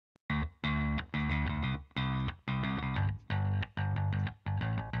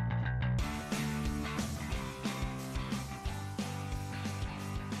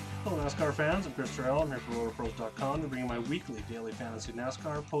Hello NASCAR fans, I'm Chris Terrell. I'm here for RotoPros.com to bring you my weekly daily fantasy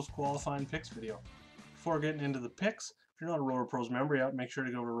NASCAR post-qualifying picks video. Before getting into the picks, if you're not a RotoPros member yet, make sure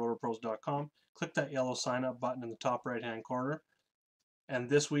to go to RotoPros.com, click that yellow sign up button in the top right hand corner, and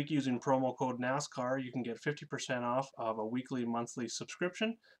this week using promo code NASCAR you can get 50% off of a weekly monthly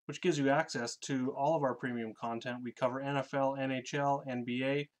subscription, which gives you access to all of our premium content. We cover NFL, NHL,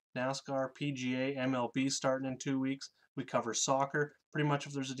 NBA, NASCAR, PGA, MLB starting in 2 weeks. We cover soccer. Pretty much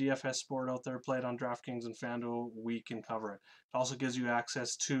if there's a DFS sport out there played on DraftKings and FanDuel, we can cover it. It also gives you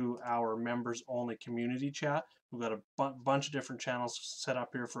access to our members only community chat. We've got a bunch of different channels set up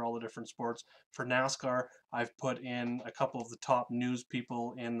here for all the different sports. For NASCAR, I've put in a couple of the top news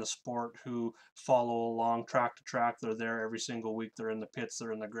people in the sport who follow along track to track. They're there every single week. They're in the pits,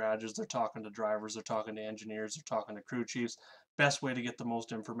 they're in the garages, they're talking to drivers, they're talking to engineers, they're talking to crew chiefs. Best way to get the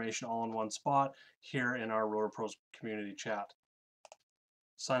most information all in one spot here in our RotoPros community chat.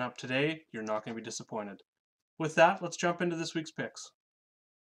 Sign up today, you're not going to be disappointed. With that, let's jump into this week's picks.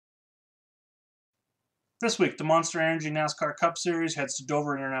 This week, the Monster Energy NASCAR Cup Series heads to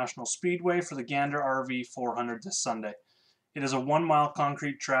Dover International Speedway for the Gander RV 400 this Sunday. It is a 1 mile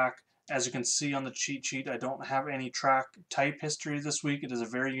concrete track. As you can see on the cheat sheet, I don't have any track type history this week. It is a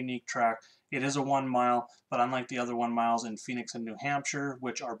very unique track. It is a 1 mile, but unlike the other 1 miles in Phoenix and New Hampshire,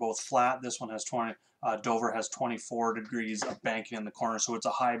 which are both flat, this one has Dover has 24 degrees of banking in the corner, so it's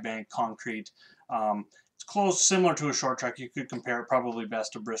a high bank concrete. It's close, similar to a short track. You could compare it probably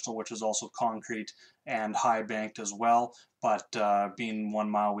best to Bristol, which is also concrete and high banked as well. But being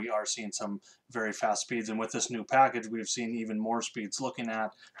 1 mile, we are seeing some very fast speeds. And with this new package, we've seen even more speeds. Looking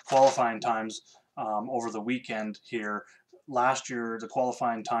at qualifying times over the weekend here, last year the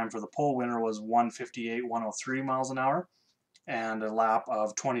qualifying time for the pole winner was 1:58, 1:03 miles an hour, and a lap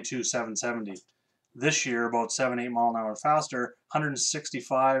of 22:770. This year, about 7-8 mile an hour faster,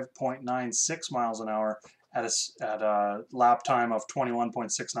 165.96 miles an hour at a lap time of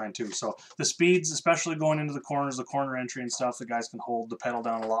 21.692. So the speeds, especially going into the corners, the corner entry and stuff, the guys can hold the pedal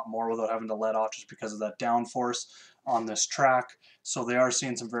down a lot more without having to let off just because of that downforce on this track. So they are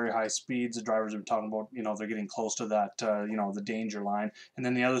seeing some very high speeds. The drivers have been talking about, they're getting close to that, the danger line. And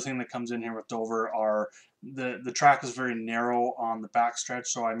then the other thing that comes in here with Dover are the track is very narrow on the backstretch.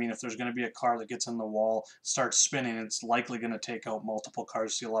 So, I mean, if there's going to be a car that gets in the wall, starts spinning, it's likely going to take out multiple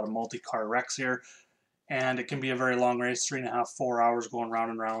cars. You see a lot of multi-car wrecks here. And it can be a very long race, 3.5, 4 hours going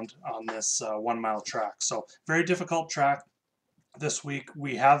round and round on this 1 mile track. So very difficult track this week.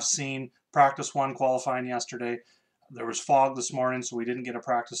 We have seen practice 1 qualifying yesterday. There was fog this morning, so we didn't get a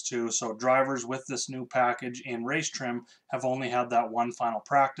practice 2. So drivers with this new package in race trim have only had that 1 final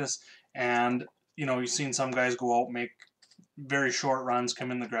practice. And, you've seen some guys go out, make very short runs, come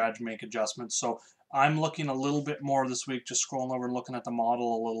in the garage, make adjustments. So I'm looking a little bit more this week, just scrolling over and looking at the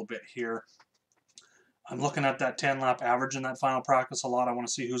model a little bit here. I'm looking at that 10-lap average in that final practice a lot. I want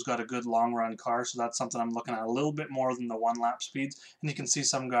to see who's got a good long-run car, so that's something I'm looking at a little bit more than the 1-lap speeds. And you can see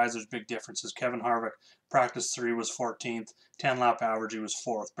some guys, there's big differences. Kevin Harvick, practice 3 was 14th. 10-lap average, he was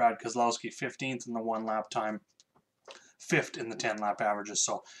 4th. Brad Keselowski, 15th in the 1-lap time. 5th in the 10-lap averages.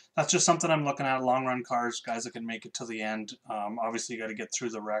 So that's just something I'm looking at. Long-run cars, guys that can make it to the end. Obviously, you got to get through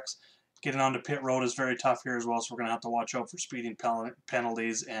the wrecks. Getting onto pit road is very tough here as well, so we're going to have to watch out for speeding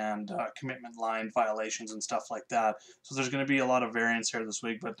penalties and commitment line violations and stuff like that. So there's going to be a lot of variance here this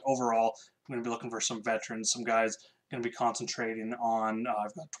week, but overall, I'm going to be looking for some veterans, some guys going to be concentrating on,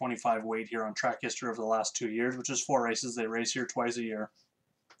 I've got 25 weight here on track history over the last 2 years, which is 4 races. They race here twice a year.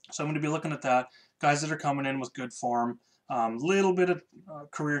 So I'm going to be looking at that. Guys that are coming in with good form, little bit of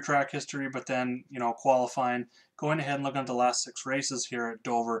career track history, but then, qualifying. Going ahead and looking at the last 6 races here at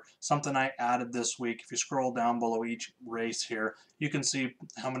Dover, something I added this week. If you scroll down below each race here, you can see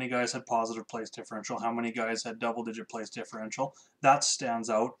how many guys had positive place differential, how many guys had double-digit place differential. That stands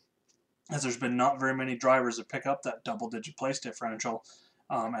out, as there's been not very many drivers that pick up that double-digit place differential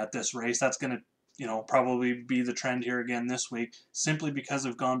at this race. That's going to probably be the trend here again this week, simply because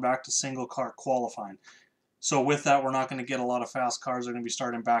they've gone back to single car qualifying. So with that, we're not going to get a lot of fast cars. They're going to be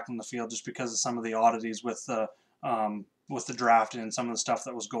starting back in the field just because of some of the oddities with the drafting and some of the stuff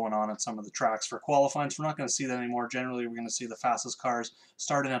that was going on at some of the tracks for qualifying. So we're not going to see that anymore. Generally, we're going to see the fastest cars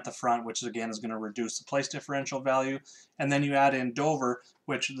starting at the front, which again is going to reduce the place differential value. And then you add in Dover,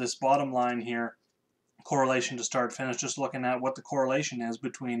 which this bottom line here, correlation to start finish, just looking at what the correlation is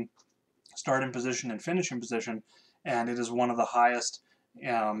between starting position and finishing position, and it is one of the highest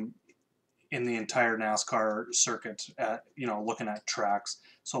in the entire NASCAR circuit at, looking at tracks.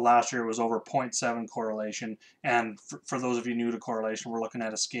 So last year it was over 0.7 correlation, and for those of you new to correlation, we're looking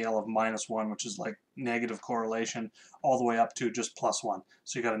at a scale of -1, which is like negative correlation, all the way up to just +1.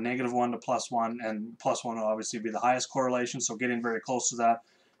 So you got a -1 to +1, and +1 will obviously be the highest correlation, so getting very close to that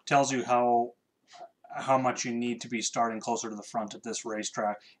tells you how much you need to be starting closer to the front at this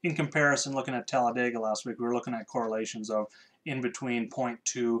racetrack. In comparison, looking at Talladega last week, we were looking at correlations of in between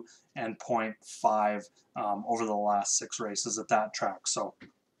 0.2 and 0.5 over the last 6 races at that track. So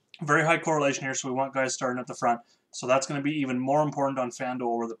very high correlation here, so we want guys starting at the front. So that's going to be even more important on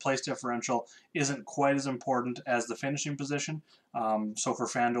FanDuel, where the place differential isn't quite as important as the finishing position. So for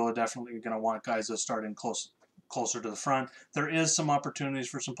FanDuel, they're definitely going to want guys that start in closer to the front. There is some opportunities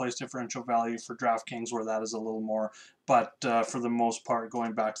for some place differential value for DraftKings where that is a little more, but for the most part,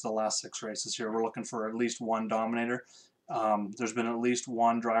 going back to the last 6 races here, we're looking for at least one dominator. There's been at least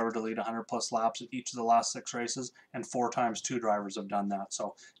one driver to lead 100+ laps at each of the last 6 races, and 4 times 2 drivers have done that.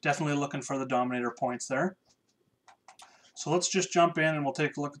 So definitely looking for the dominator points there. So let's just jump in and we'll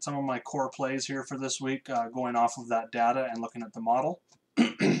take a look at some of my core plays here for this week, going off of that data and looking at the model.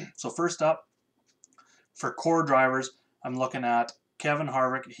 So first up, for core drivers, I'm looking at Kevin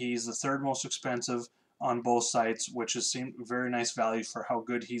Harvick. He's the 3rd most expensive on both sites, which has seemed very nice value for how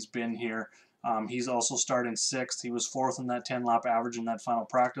good he's been here. He's also starting 6th. He was 4th in that 10-lap average in that final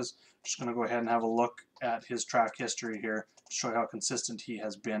practice. Just going to go ahead and have a look at his track history here to show you how consistent he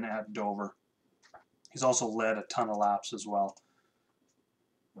has been at Dover. He's also led a ton of laps as well.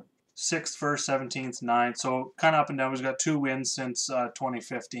 6th, 1st, 17th, 9th. So kind of up and down. He's got 2 wins since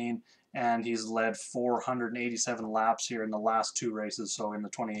 2015. And he's led 487 laps here in the last 2 races, so in the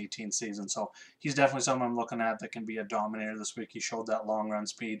 2018 season. So he's definitely someone I'm looking at that can be a dominator this week. He showed that long run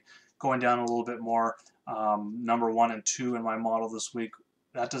speed. Going down a little bit more, number 1 and 2 in my model this week.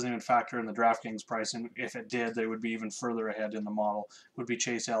 That doesn't even factor in the DraftKings pricing. If it did, they would be even further ahead in the model. Would be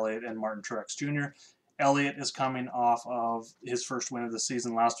Chase Elliott and Martin Truex Jr. Elliott is coming off of his first win of the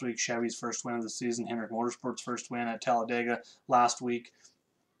season last week, Chevy's first win of the season, Hendrick Motorsports' first win at Talladega last week.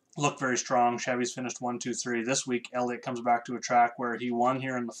 Looked very strong. Chevy's finished 1, 2, 3. This week, Elliott comes back to a track where he won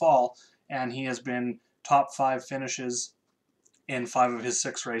here in the fall, and he has been top 5 finishes in 5 of his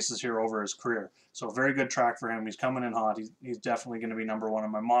 6 races here over his career. So a very good track for him. He's coming in hot. He's definitely going to be number 1 in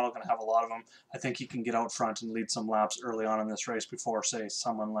my model. Going to have a lot of them. I think he can get out front and lead some laps early on in this race before, say,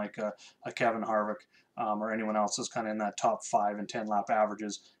 someone like a Kevin Harvick or anyone else is kind of in that top 5 and 10-lap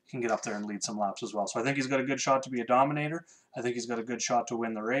averages. He can get up there and lead some laps as well. So I think he's got a good shot to be a dominator. I think he's got a good shot to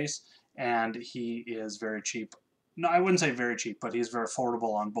win the race, and he is very cheap. No, I wouldn't say very cheap, but he's very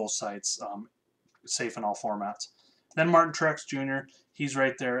affordable on both sites, safe in all formats. Then Martin Truex Jr., he's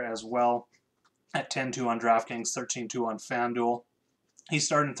right there as well at 10-2 on DraftKings, 13-2 on FanDuel. He's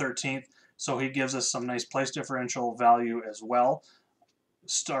starting 13th, so he gives us some nice place differential value as well,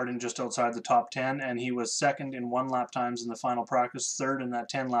 starting just outside the top 10, and he was 2nd in 1 lap times in the final practice, 3rd in that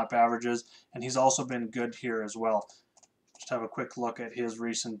 10-lap averages, and he's also been good here as well. Just have a quick look at his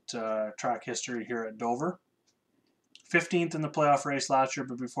recent track history here at Dover. 15th in the playoff race last year,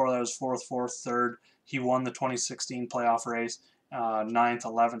 but before that was 4th, 4th, 3rd. He won the 2016 playoff race, 9th,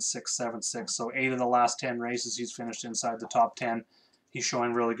 11th, 6th, 7th, 6th. So 8 of the last 10 races he's finished inside the top 10. He's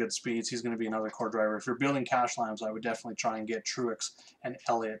showing really good speeds. He's going to be another core driver. If you're building cash lines, I would definitely try and get Truex and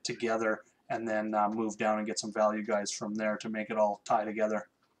Elliott together and then move down and get some value guys from there to make it all tie together.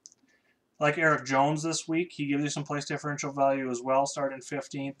 Like Eric Jones this week, he gives you some place differential value as well, starting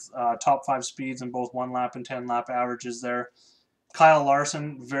 15th. Top 5 speeds in both 1 lap and 10-lap averages there. Kyle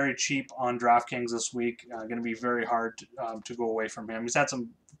Larson, very cheap on DraftKings this week. Going to be very hard to go away from him. He's had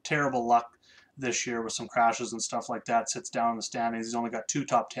some terrible luck this year with some crashes and stuff like that. Sits down in the standings. He's only got 2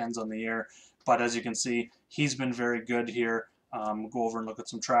 top 10s on the year. But as you can see, he's been very good here. Go over and look at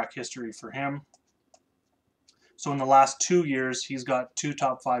some track history for him. So in the last 2 years, he's got 2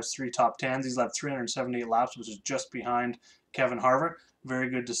 top 5s, 3 top 10s. He's led 378 laps, which is just behind Kevin Harvick. Very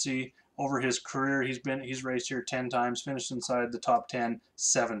good to see. Over his career, he's raced here 10 times, finished inside the top 10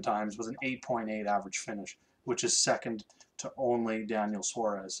 7 times with an 8.8 average finish, which is 2nd to only Daniel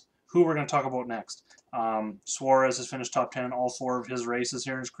Suarez, who we're going to talk about next. Suarez has finished top 10 in all 4 of his races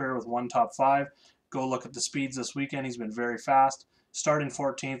here in his career with 1 top 5. Go look at the speeds this weekend. He's been very fast. Starting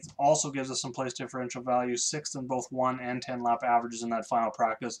 14th also gives us some place differential value. 6th in both 1 and 10 lap averages in that final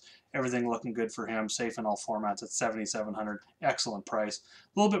practice. Everything looking good for him. Safe in all formats at $7,700. Excellent price.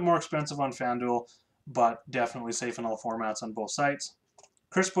 A little bit more expensive on FanDuel, but definitely safe in all formats on both sites.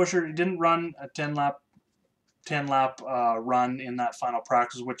 Chris Buescher, he didn't run a 10 lap run in that final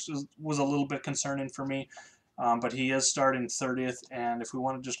practice, which was a little bit concerning for me. but he is starting 30th, and if we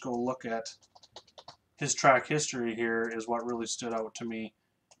want to just go look at his track history here is what really stood out to me.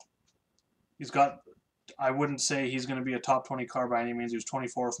 He's got, I wouldn't say he's going to be a top 20 car by any means. He was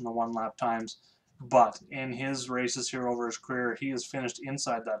 24th in the one lap times, but in his races here over his career, he has finished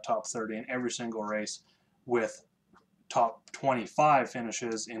inside that top 30 in every single race, with top 25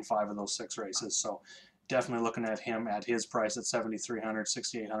 finishes in 5 of those 6 races. So definitely looking at him at his price at 7,300,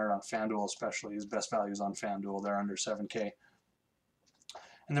 6,800 on FanDuel, especially his best values on FanDuel. They're under 7K.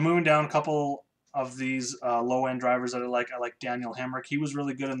 And then moving down, a couple of these low-end drivers that I like Daniel Hemrick. He was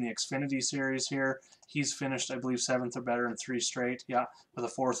really good in the Xfinity series here. He's finished, I believe, 7th or better in 3 straight. Yeah, with a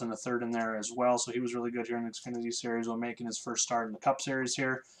 4th and a 3rd in there as well. So he was really good here in the Xfinity series while making his first start in the Cup Series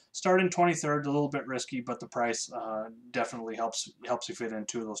here. Starting 23rd, a little bit risky, but the price definitely helps you fit in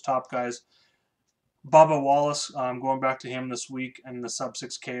 2 of those top guys. Bubba Wallace, going back to him this week in the sub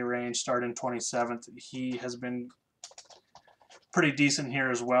 6K range, starting 27th. He has been pretty decent here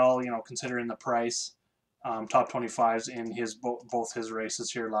as well, you know, considering the price. Top 25s in his both his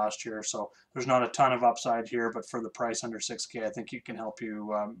races here last year, so there's not a ton of upside here, but for the price under 6K, I think it can help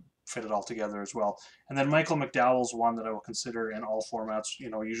you fit it all together as well. And then Michael McDowell's one that I will consider in all formats. You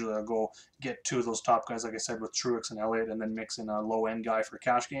know, usually I'll go get 2 of those top guys, like I said, with Truex and Elliott, and then mix in a low-end guy for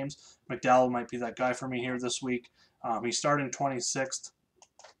cash games. McDowell might be that guy for me here this week. He's starting 26th.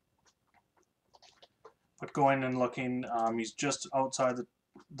 But going and looking, he's just outside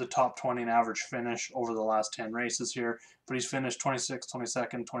the top 20 in average finish over the last 10 races here. But he's finished 26th,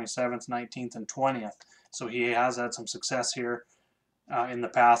 22nd, 27th, 19th, and 20th. So he has had some success here in the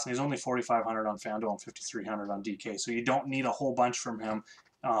past. And he's only 4,500 on FanDuel and 5,300 on DK. So you don't need a whole bunch from him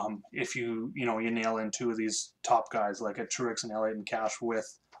if you nail in 2 of these top guys like a Truex and Elliott and cash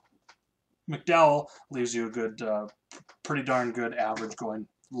with McDowell. Leaves you a good, pretty darn good average going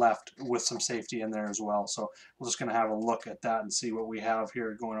left with some safety in there as well. So we're just going to have a look at that and see what we have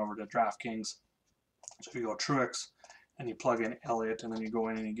here going over to DraftKings. So if you go Truex and you plug in Elliott and then you go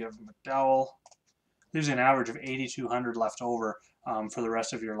in and you give McDowell, leaves you an average of 8,200 left over for the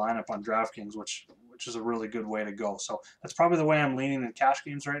rest of your lineup on DraftKings, which is a really good way to go. So that's probably the way I'm leaning in cash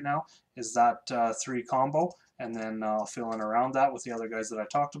games right now, is that 3 combo, and then I'll fill in around that with the other guys that I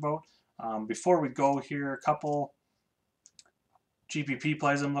talked about. Before we go here, a couple GPP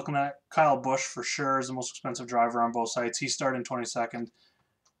plays I'm looking at. Kyle Busch for sure is the most expensive driver on both sites. He's starting 22nd.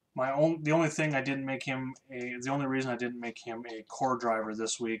 The only reason I didn't make him a core driver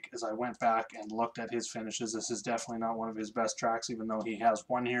this week is I went back and looked at his finishes. This is definitely not one of his best tracks, even though he has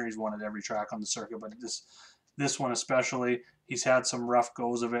won here. He's won at every track on the circuit, but this one especially, he's had some rough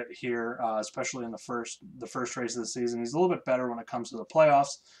goes of it here, especially in the first race of the season. He's a little bit better when it comes to the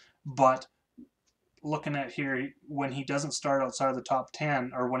playoffs, but looking at here, when he doesn't start outside the top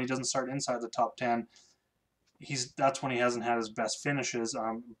 10, or when he doesn't start inside the top 10, that's when he hasn't had his best finishes.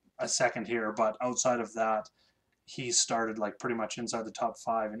 A second here, but outside of that, he's started like pretty much inside the top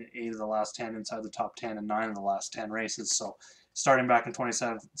 5 in 8 of the last 10, inside the top 10 in 9 of the last 10 races. So starting back in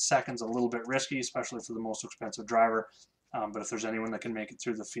 27 seconds, a little bit risky, especially for the most expensive driver. But if there's anyone that can make it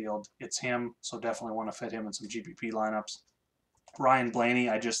through the field, it's him. So definitely want to fit him in some GPP lineups. Ryan Blaney,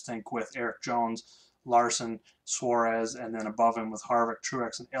 I just think with Eric Jones, Larson, Suarez, and then above him with Harvick,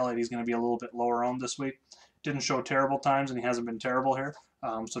 Truex, and Elliott, he's going to be a little bit lower owned this week. Didn't show terrible times, and he hasn't been terrible here.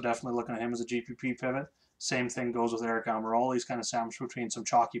 So definitely looking at him as a GPP pivot. Same thing goes with Eric Almirola. He's kind of sandwiched between some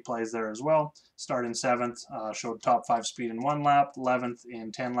chalky plays there as well. Starting 7th, showed top 5 speed in 1 lap, 11th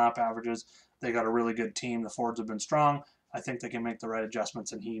in 10 lap averages. They got a really good team. The Fords have been strong. I think they can make the right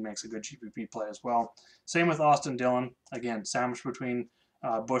adjustments, and he makes a good GPP play as well. Same with Austin Dillon. Again, sandwiched between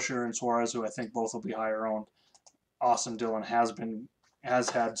Buescher and Suarez, who I think both will be higher owned. Austin Dillon has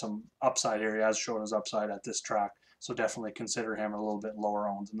had some upside here. He has shown his upside at this track. So definitely consider him a little bit lower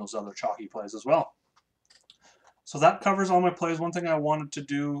owned than those other chalky plays as well. So that covers all my plays. One thing I wanted to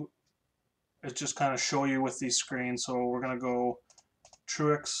do is just kind of show you with these screens. So we're going to go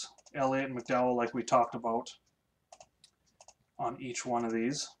Truex, Elliott, and McDowell like we talked about on each one of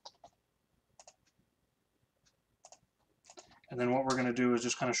these. And then what we're going to do is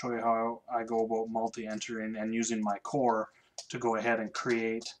just kind of show you how I go about multi-entering and using my core to go ahead and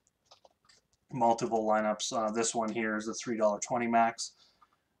create multiple lineups. This one here is the $3.20 max.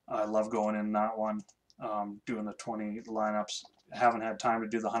 I love going in that one, doing the 20 lineups. I haven't had time to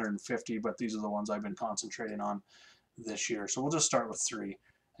do the 150, but these are the ones I've been concentrating on this year. So we'll just start with 3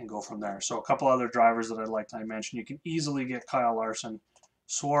 and go from there. So a couple other drivers that I'd like to mention. You can easily get Kyle Larson,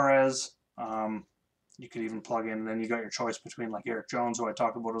 Suarez. You could even plug in, and then you got your choice between like Eric Jones, who I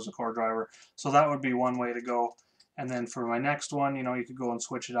talked about as a core driver. So that would be one way to go. And then for my next one, you know, you could go and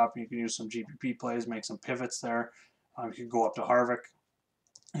switch it up. You can use some GPP plays, make some pivots there. You could go up to Harvick,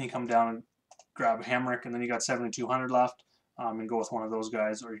 and you come down and grab Hamrick, and then you got 7,200 left, and go with one of those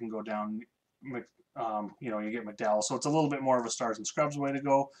guys, or you can go down, you know, you get McDowell. So it's a little bit more of a stars and scrubs way to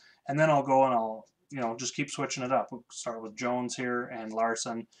go. And then I'll go and I'll, you know, just keep switching it up. We'll start with Jones here and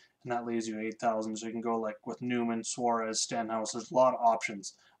Larson, and that leaves you 8,000. So you can go like with Newman, Suarez, Stenhouse. There's a lot of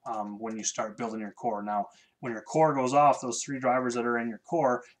options when you start building your core. Now, when your core goes off, those 3 drivers that are in your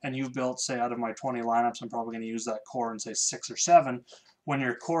core, and you've built, say, out of my 20 lineups, I'm probably going to use that core and say 6 or 7. When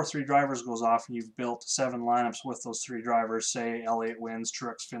your core 3 drivers goes off and you've built 7 lineups with those 3 drivers, say Elliott wins,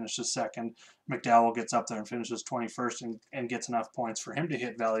 Truex finishes second, McDowell gets up there and finishes 21st and gets enough points for him to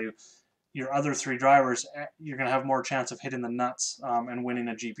hit value, your other 3 drivers, you're going to have more chance of hitting the nuts and winning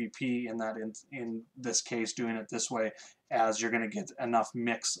a GPP in this case, doing it this way, as you're going to get enough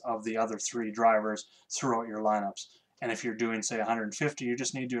mix of the other 3 drivers throughout your lineups. And if you're doing, say, 150, you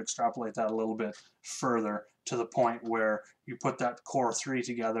just need to extrapolate that a little bit further to the point where you put that core 3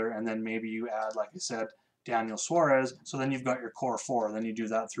 together, and then maybe you add, like I said, Daniel Suarez. So then you've got your core 4. Then you do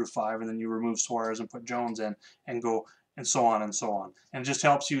that through 5, and then you remove Suarez and put Jones in, and go, and so on and so on. And it just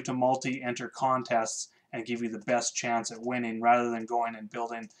helps you to multi-enter contests and give you the best chance at winning, rather than going and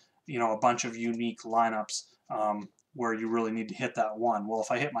building, you know, a bunch of unique lineups where you really need to hit that one. Well, if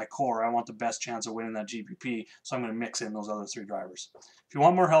I hit my core, I want the best chance of winning that GPP, so I'm going to mix in those other 3 drivers. If you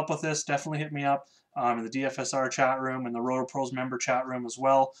want more help with this, definitely hit me up in the DFSR chat room and the Roto Pros member chat room as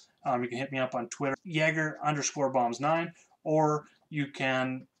well. You can hit me up on Twitter, Jaeger_bombs9, or you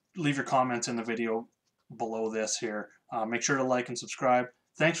can leave your comments in the video below this here. Make sure to like and subscribe.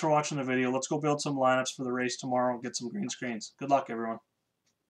 Thanks for watching the video. Let's go build some lineups for the race tomorrow and get some green screens. Good luck, everyone.